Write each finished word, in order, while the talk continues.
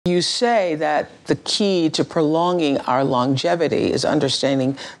You say that the key to prolonging our longevity is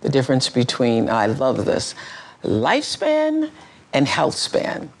understanding the difference between, I love this, lifespan and health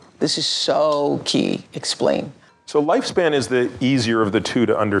span. This is so key. Explain. So lifespan is the easier of the two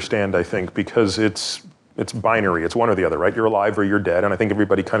to understand, I think, because it's binary. It's one or the other, right? You're alive or you're dead, and I think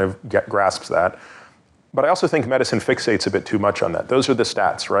everybody kind of grasps that. But I also think medicine fixates a bit too much on that. Those are the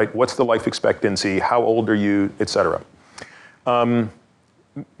stats, right? What's the life expectancy? How old are you? Et cetera.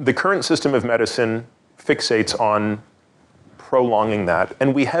 The current system of medicine fixates on prolonging that,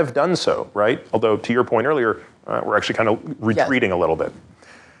 and we have done so, right? Although, to your point earlier, we're actually kind of retreating a little bit.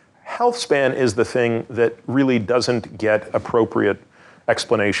 Health span is the thing that really doesn't get appropriate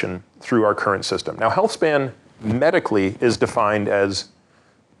explanation through our current system. Now, health span medically is defined as,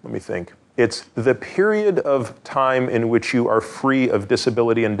 let me think, it's the period of time in which you are free of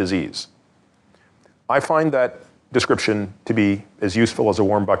disability and disease. I find that description to be as useful as a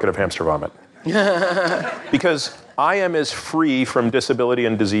warm bucket of hamster vomit. Because I am as free from disability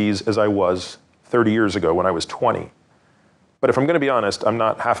and disease as I was 30 years ago when I was 20. But if I'm going to be honest, I'm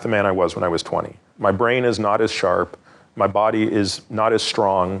not half the man I was when I was 20. My brain is not as sharp. My body is not as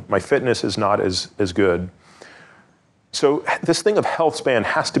strong. My fitness is not as good. So this thing of health span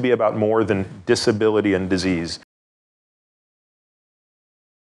has to be about more than disability and disease.